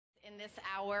this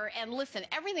hour. And listen,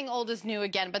 everything old is new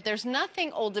again, but there's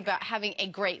nothing old about having a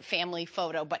great family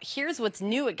photo. But here's what's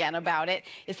new again about it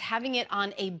is having it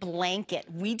on a blanket.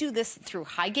 We do this through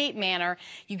Highgate Manor.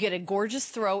 You get a gorgeous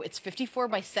throw. It's 54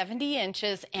 by 70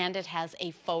 inches, and it has a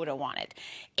photo on it.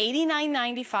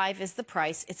 $89.95 is the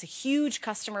price. It's a huge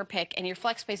customer pick, and your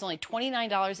flex pay is only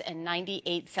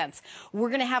 $29.98. We're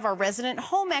going to have our resident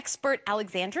home expert,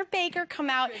 Alexandra Baker,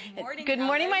 come out. Good morning, Good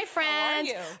morning, my friend.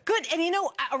 How are you? Good. And you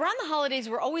know, around the holidays,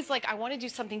 we're always like, I want to do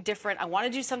something different. I want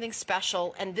to do something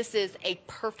special. And this is a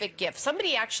perfect gift.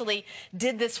 Somebody actually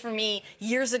did this for me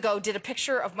years ago, did a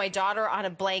picture of my daughter on a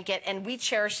blanket, and we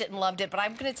cherished it and loved it. But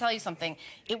I'm going to tell you something.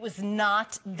 It was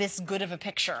not this good of a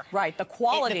picture. Right. The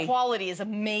quality. The quality is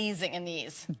amazing in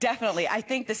these. Definitely. I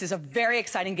think this is a very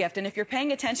exciting gift. And if you're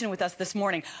paying attention with us this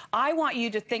morning, I want you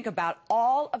to think about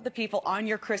all of the people on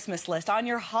your Christmas list, on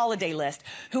your holiday list,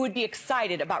 who would be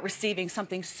excited about receiving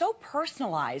something so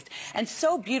personalized and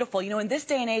so beautiful. You know, in this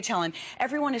day and age, Helen,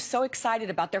 everyone is so excited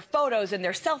about their photos and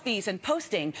their selfies and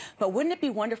posting. But wouldn't it be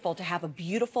wonderful to have a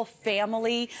beautiful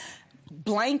family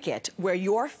blanket where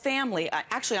your family,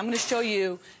 actually, I'm going to show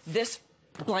you this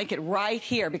blanket right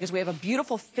here because we have a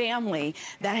beautiful family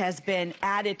that has been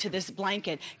added to this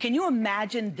blanket. Can you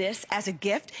imagine this as a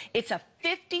gift? It's a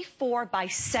 54 by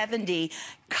 70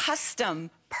 custom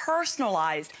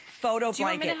personalized photo blanket. Do you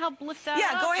want me to help lift that up?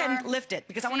 Yeah, go ahead and lift it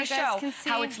because I want to show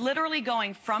how it's literally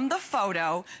going from the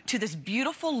photo to this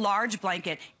beautiful large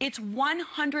blanket. It's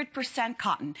 100%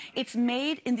 cotton. It's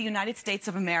made in the United States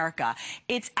of America.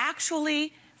 It's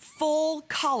actually full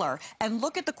color, and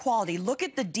look at the quality, look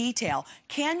at the detail.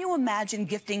 Can you imagine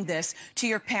gifting this to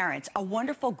your parents? A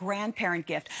wonderful grandparent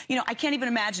gift. You know, I can't even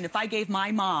imagine if I gave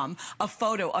my mom a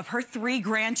photo of her 3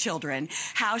 grandchildren,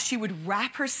 how she would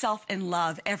wrap herself in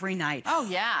love every night. Oh,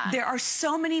 yeah. There are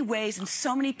so many ways and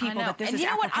so many people that this is apropos for. And you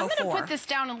know what? I'm going to put this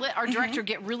down and let our director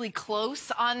get really close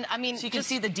on, I mean, so you can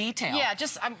see the detail. Yeah,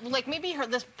 just like maybe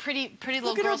this pretty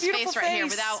little girl's face right here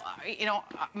without, you know,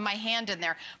 my hand in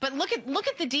there. But look at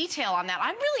the detail on that.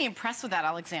 I'm really impressed with that,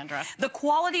 Alexandra. The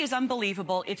quality is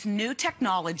unbelievable. It's new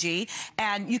technology,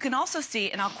 and you can also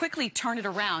see, and I'll quickly turn it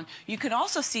around, you can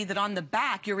also see that on the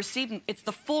back you're receiving, it's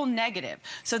the full negative.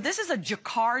 So this is a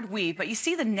jacquard weave, but you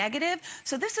see the negative?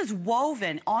 So this is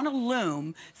woven on a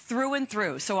loom through and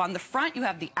through. So on the front you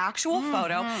have the actual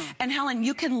photo, and Helen,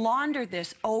 you can launder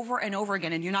this over and over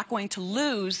again, and you're not going to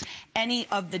lose any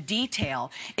of the detail.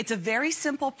 It's a very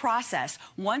simple process.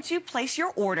 Once you place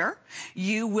your order,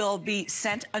 you will be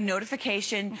sent a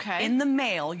notification in the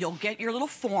mail. You'll get your little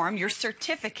form, your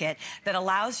certificate that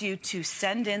allows you to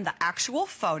send in the actual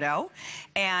photo,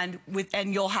 and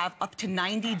you'll have up to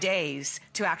 90 days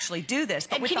to actually do this.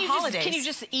 But with the holidays, can you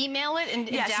just email it and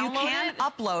yes,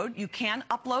 download it? You can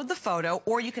upload the photo,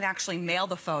 or you can actually mail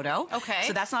the photo. Okay.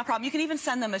 So that's not a problem. You can even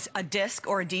send them a disc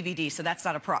or a DVD, so that's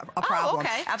not a problem. Oh,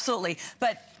 okay. Absolutely.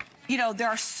 But you know, there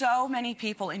are so many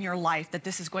people in your life that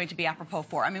this is going to be apropos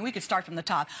for. I mean, we could start from the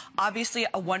top. Obviously,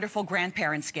 a wonderful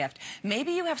grandparent's gift.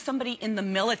 Maybe you have somebody in the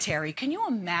military. Can you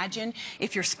imagine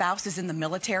if your spouse is in the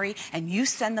military and you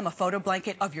send them a photo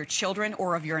blanket of your children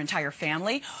or of your entire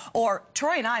family? Or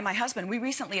Troy and I, my husband, we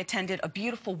recently attended a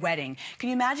beautiful wedding. Can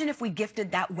you imagine if we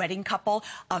gifted that wedding couple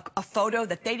a photo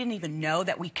that they didn't even know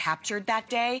that we captured that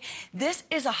day? This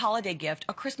is a holiday gift,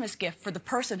 a Christmas gift for the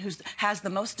person who has the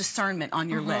most discernment on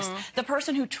your list. The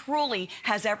person who truly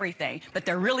has everything, but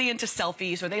they're really into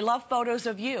selfies or they love photos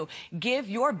of you. Give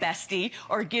your bestie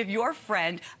or give your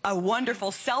friend a wonderful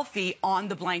selfie on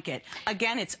the blanket.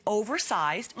 Again, it's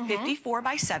oversized, 54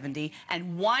 by 70,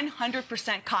 and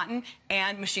 100% cotton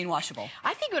and machine washable.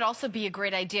 I think it would also be a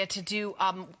great idea to do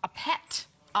a pet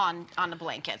on the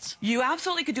blankets. You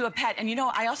absolutely could do a pet, and you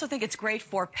know, I also think it's great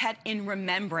for pet in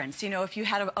remembrance. You know, if you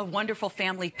had a wonderful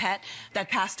family pet that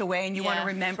passed away and you want to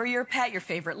remember your pet, your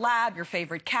favorite lab, your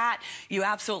favorite cat, you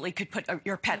absolutely could put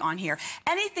your pet on here.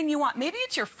 Anything you want. Maybe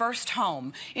it's your first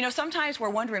home. You know, sometimes we're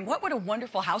wondering, what would a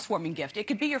wonderful housewarming gift? It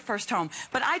could be your first home,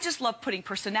 but I just love putting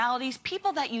personalities,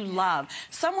 people that you love,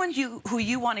 someone who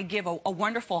you want to give a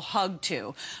wonderful hug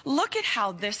to. Look at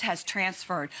how this has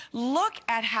transferred. Look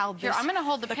at how this... Here, I'm going to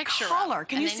hold the picture color. Up,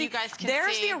 can you see?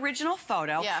 There's the original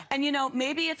photo. Yeah. And you know,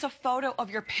 maybe it's a photo of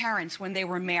your parents when they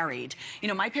were married. You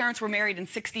know, my parents were married in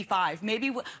 '65.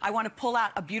 Maybe I want to pull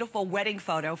out a beautiful wedding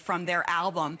photo from their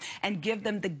album and give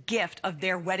them the gift of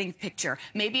their wedding picture.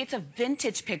 Maybe it's a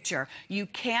vintage picture. You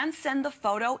can send the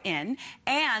photo in,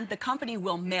 and the company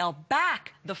will mail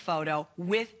back the photo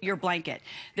with your blanket.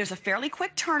 There's a fairly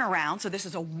quick turnaround, so this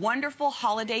is a wonderful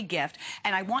holiday gift,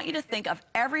 and I want you to think of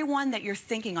everyone that you're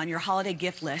thinking on your holiday gift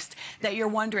gift list that you're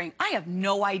wondering, I have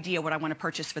no idea what I want to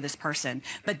purchase for this person,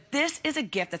 but this is a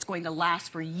gift that's going to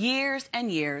last for years and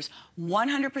years,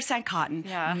 100% cotton,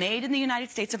 made in the United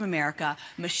States of America,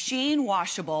 machine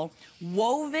washable,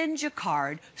 woven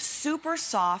jacquard, super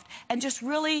soft, and just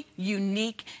really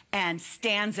unique and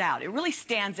stands out. It really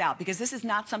stands out because this is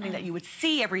not something that you would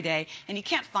see every day, and you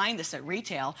can't find this at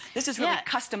retail. This is really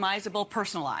customizable,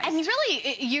 personalized. And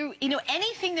really, you know,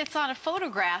 anything that's on a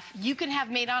photograph, you can have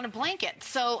made on a blanket.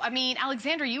 So, I mean,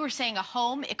 Alexandra, you were saying a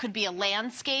home. It could be a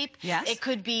landscape. Yes. It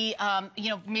could be, you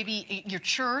know, maybe your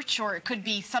church, or it could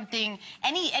be something,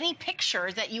 any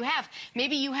picture that you have.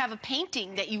 Maybe you have a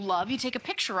painting that you love. You take a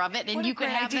picture of it, and you could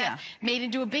have that made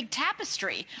into a big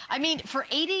tapestry. I mean, for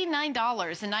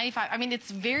 $89.95, I mean, it's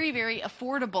very, very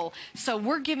affordable. So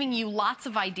we're giving you lots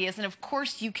of ideas, and of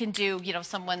course, you can do, you know,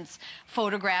 someone's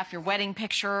photograph, your wedding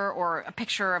picture, or a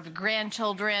picture of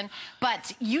grandchildren.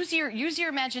 But use your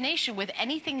imagination with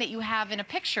anything that you have in a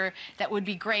picture. That would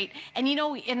be great. And you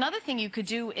know, another thing you could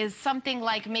do is something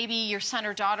like maybe your son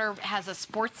or daughter has a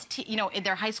sports team, you know, in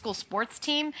their high school sports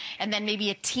team, and then maybe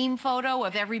a team photo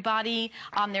of everybody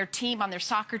on their team, on their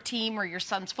soccer team, or your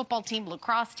son's football team,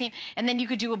 lacrosse team, and then you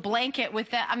could do a blanket with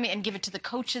that. I mean, and give it to the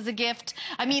coach as a gift.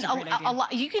 I mean, a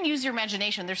lot. You can use your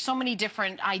imagination. There's so many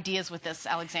different ideas with this,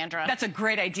 Alexandra. That's a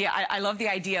great idea. I love the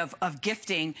idea of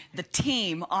gifting the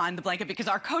team on the blanket, because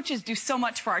our coaches do so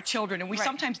much for our children, and we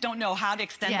sometimes don't know how to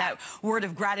extend that word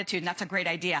of gratitude, and that's a great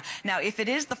idea. Now, if it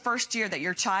is the first year that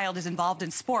your child is involved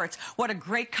in sports, what a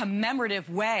great commemorative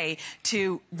way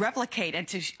to replicate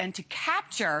and to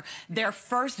capture their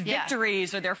first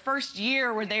victories, or their first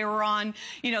year where they were on,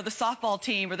 you know, the softball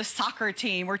team or the soccer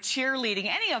team or cheerleading,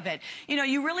 any of it. You know,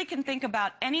 you really can think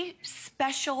about any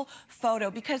special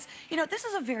photo, because, you know, this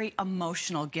is a very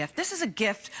emotional gift. This is a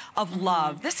gift of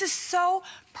love. This is so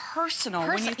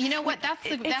personal. You know what? That's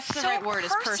the right word,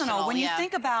 is personal. When you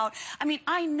think about, I mean,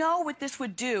 I know what this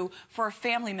would do for a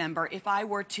family member if I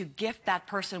were to gift that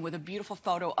person with a beautiful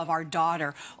photo of our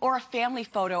daughter, or a family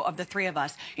photo of the three of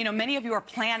us. You know, many of you are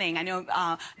planning. I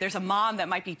know there's a mom that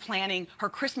might be planning her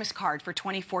Christmas card for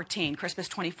 2014, Christmas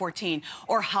 2014,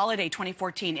 or holiday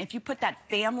 2014. If you put that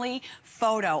family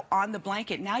photo on the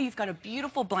blanket, now you've got a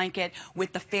beautiful blanket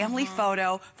with the family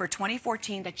photo for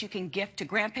 2014 that you can gift to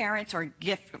grandparents, or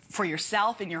gift for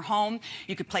yourself in your home.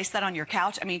 You could place that on your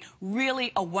couch. I mean,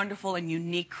 really a wonderful and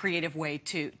unique, creative way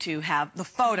to have the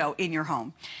photo in your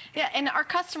home. Yeah, and our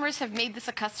customers have made this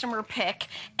a customer pick,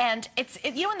 and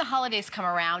you know, when the holidays come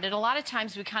around, and a lot of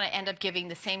times we kind of end up giving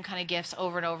the same kind of gifts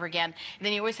over and over again, and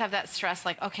then you always have that stress,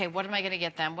 like, okay, what am I going to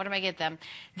get them? What am I going to get them?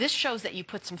 This shows that you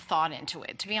put some thought into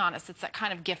it. To be honest, it's that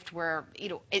kind of gift where, you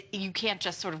know, you can't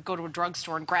just sort of go to a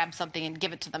drugstore and grab something and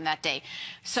give it to them that day.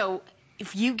 So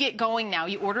if you get going now,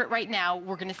 you order it right now,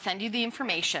 we're going to send you the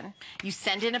information. You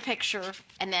send in a picture,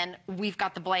 and then we've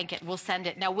got the blanket. We'll send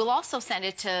it. Now, we'll also send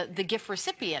it to the gift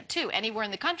recipient, too, anywhere in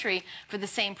the country for the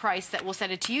same price that we'll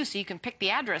send it to you, so you can pick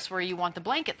the address where you want the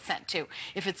blanket sent to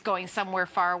if it's going somewhere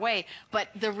far away. But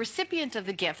the recipient of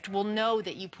the gift will know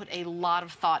that you put a lot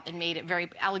of thought and made it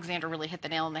very... Alexandra really hit the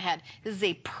nail on the head. This is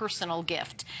a personal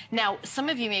gift. Now, some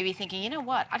of you may be thinking, you know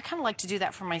what? I'd kind of like to do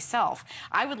that for myself.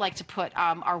 I would like to put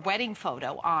our wedding photo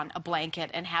on a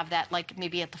blanket and have that, like,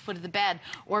 maybe at the foot of the bed,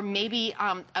 or maybe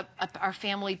our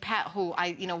family pet, who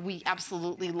we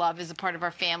absolutely love as a part of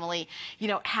our family, you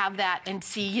know, have that and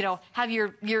see, you know, have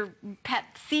your pet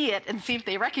see it and see if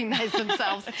they recognize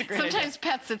themselves. That's a great idea. Sometimes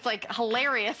pets, it's like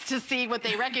hilarious to see what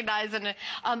they recognize, and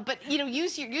but you know,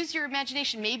 use your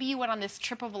imagination. Maybe you went on this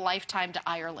trip of a lifetime to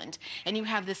Ireland and you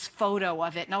have this photo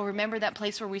of it. Now, remember that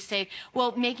place where we stayed?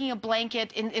 Well, making a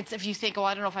blanket, and it's, if you think, oh,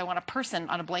 I don't know if I want a person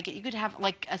on a blanket, you could have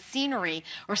like a scenery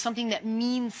or something that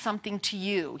means something to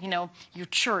you, you know, your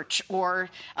church, or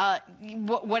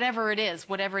whatever it is,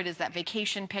 that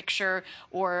vacation picture,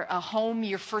 or a home,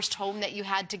 your first home that you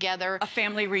had together. A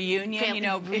family reunion, you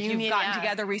know, if you've gotten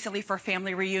together recently for a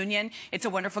family reunion, it's a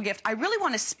wonderful gift. I really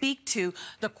want to speak to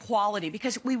the quality,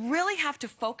 because we really have to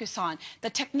focus on the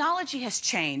technology has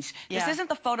changed. This isn't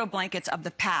the photo blankets of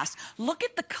the past. Look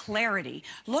at the clarity.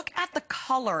 Look at the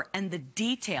color and the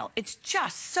detail. It's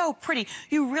just so pretty.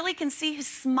 You really can see his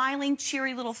smiling,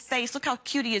 cheery little face. Look how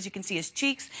cute he is. You can see his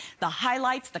cheeks, the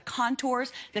highlights, the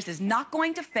contours. This is not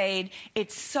going to fade.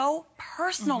 It's so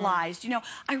personalized. You know,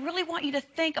 I really want you to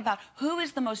think about who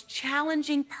is the most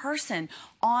challenging person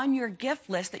on your gift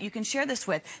list that you can share this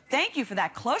with. Thank you for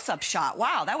that close-up shot.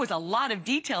 Wow, that was a lot of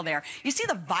detail there. You see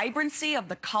the vibrancy of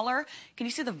the color? Can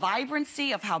you see the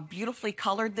vibrancy of how beautifully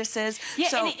colored this is? Yeah,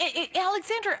 so, and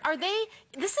Alexandra,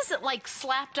 this isn't like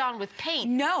slapped on with paint.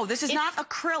 No, this is not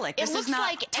acrylic. This is not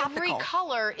like topical. every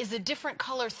color is a different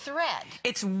color thread.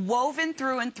 It's woven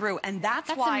through and through, and that's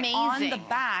why amazing. On the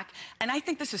back, and I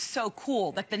think this is so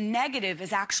cool that the negative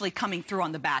is actually coming through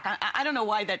on the back. I don't know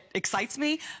why that excites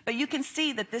me, but you can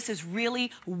see that this is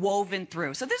really woven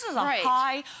through. So this is a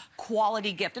high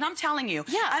quality gift, and I'm telling you,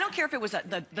 I don't care if it was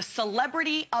the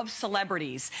celebrity of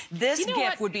celebrities. This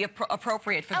gift would be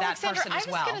appropriate for that person as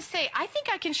well. I was going to say, I think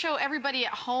I can show everybody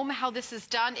at home how this is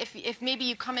done. If maybe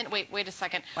you come in, wait a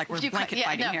second. Like we're blanket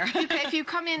fighting here. If you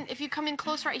come in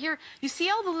close right here, you see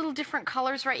all the little different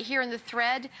colors right here in the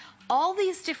thread. All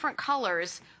these different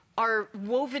colors are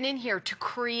woven in here to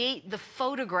create the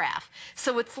photograph.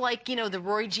 So it's like, you know, the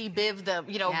Roy G. Biv, the,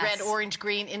 you know, red, orange,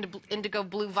 green, indigo,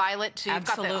 blue, violet. So you've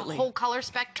got the whole color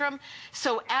spectrum.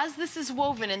 So as this is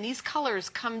woven and these colors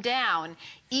come down,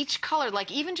 each color, like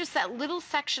even just that little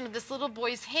section of this little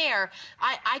boy's hair,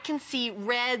 I can see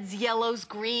reds, yellows,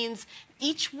 greens,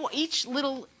 each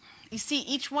little... You see,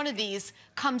 each one of these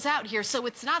comes out here, so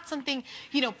it's not something,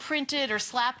 you know, printed or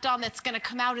slapped on that's going to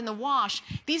come out in the wash.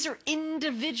 These are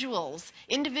individual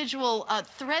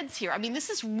threads here. I mean, this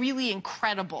is really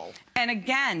incredible. And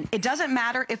again, it doesn't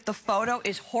matter if the photo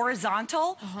is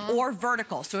horizontal or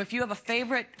vertical. So if you have a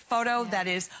favorite photo that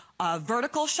is a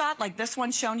vertical shot, like this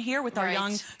one shown here with our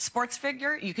young sports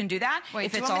figure, you can do that. Wait,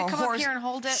 if do you want me to come up here and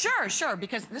hold it? Sure,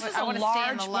 because this is a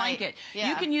large blanket.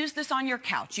 You can use this on your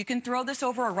couch. You can throw this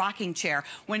over a rocking chair.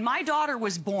 When my daughter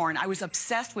was born, I was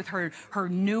obsessed with her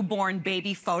newborn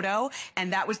baby photo,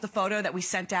 and that was the photo that we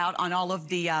sent out on all of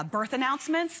the birth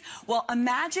announcements. Well,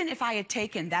 imagine if I had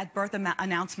taken that birth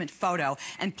announcement photo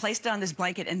and placed it on this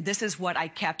blanket, and this is what I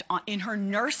kept in her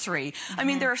nursery. I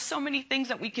mean, there are so many things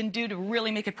that we can do to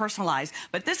really make it personalized,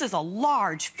 but this is a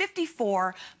large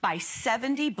 54 by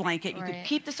 70 blanket. You could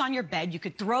keep this on your bed. You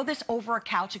could throw this over a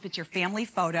couch if it's your family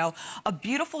photo. A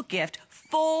beautiful gift,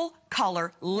 full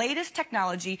color, latest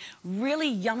technology, really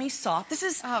yummy soft. This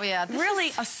is really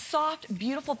a soft,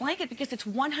 beautiful blanket because it's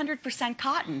 100%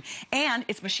 cotton, and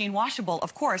it's machine washable,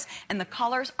 of course, and the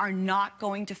colors are not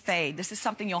going to fade. This is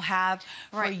something you'll have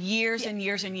for years and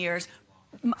years and years.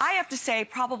 I have to say,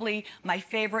 probably my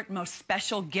favorite, most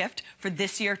special gift for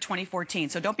this year, 2014.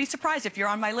 So don't be surprised if you're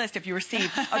on my list, if you receive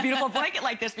a beautiful blanket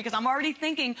like this, because I'm already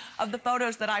thinking of the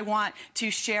photos that I want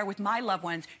to share with my loved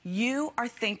ones. You are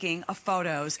thinking of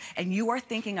photos, and you are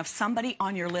thinking of somebody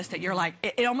on your list that you're like,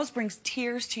 it almost brings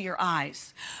tears to your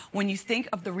eyes when you think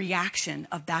of the reaction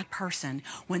of that person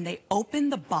when they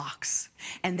open the box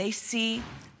and they see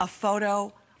a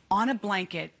photo on a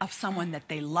blanket of someone that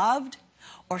they loved,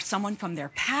 or someone from their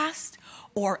past,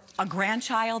 or a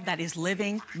grandchild that is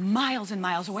living miles and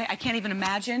miles away. I can't even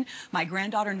imagine my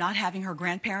granddaughter not having her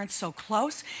grandparents so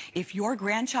close. If your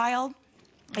grandchild,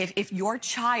 if your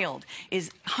child is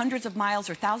hundreds of miles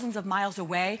or thousands of miles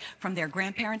away from their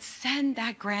grandparents, send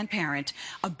that grandparent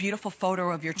a beautiful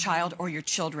photo of your child or your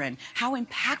children. How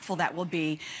impactful that will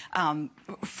be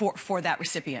for that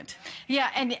recipient. Yeah,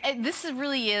 and this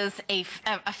really is a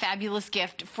fabulous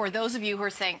gift for those of you who are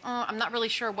saying, I'm not really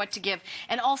sure what to give.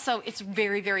 And also, it's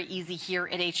very, very easy here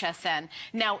at HSN.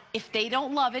 Now, if they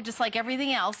don't love it, just like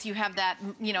everything else, you have that,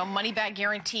 you know, money-back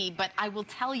guarantee. But I will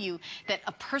tell you that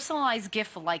a personalized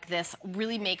gift like this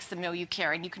really makes them know you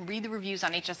care. And you can read the reviews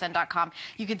on hsn.com.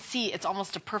 You can see it's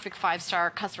almost a perfect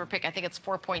 5-star customer pick. I think it's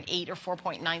 4.8 or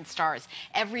 4.9 stars.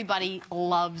 Everybody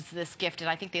loves this gift, and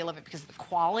I think they love it because of the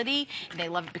quality, and they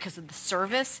love it because of the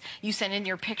service. You send in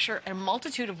your picture in a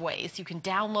multitude of ways. You can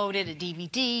download it, a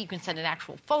DVD. You can send an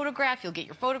actual photograph. You'll get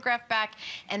your photograph back,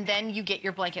 and then you get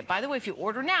your blanket. By the way, if you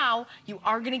order now, you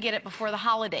are going to get it before the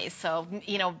holidays. So,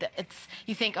 you know,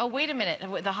 you think, oh, wait a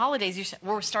minute, the holidays,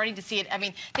 we're starting to see it. I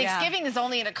mean, Thanksgiving is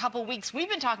only in a couple weeks. We've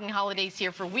been talking holidays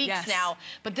here for weeks now,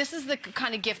 but this is the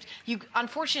kind of gift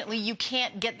unfortunately, you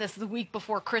can't get this the week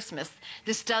before Christmas.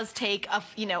 This does take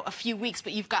a few weeks,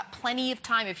 but you've got plenty of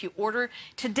time. If you order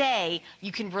today,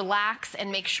 you can relax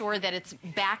and make sure that it's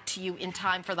back to you in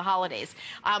time for the holidays.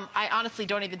 I honestly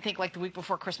don't even think like the week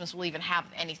before Christmas will even have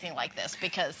anything like this,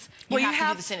 because you have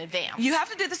to do this in advance. You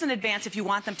have to do this in advance if you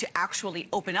want them to actually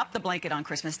open up the blanket on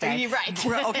Christmas Day. You're right.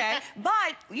 Okay?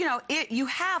 But, you know, you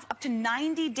have up to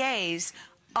 90 days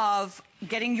of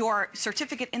getting your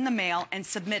certificate in the mail and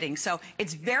submitting. So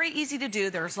it's very easy to do.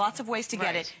 There's lots of ways to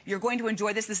get it. You're going to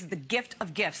enjoy this. This is the gift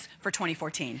of gifts for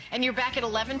 2014. And you're back at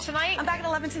 11 tonight? I'm back at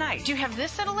 11 tonight. Do you have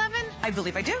this at 11? I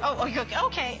believe I do. Oh,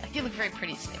 okay. You look very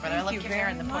pretty today, but I love your hair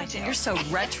in the ponytail. And you're so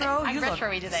retro. I'm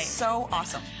retro-y today. So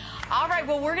awesome. All right,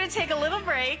 well, we're going to take a little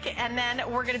break, and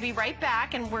then we're going to be right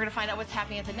back, and we're going to find out what's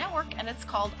happening at the network, and it's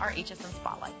called our HSN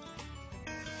Spotlight.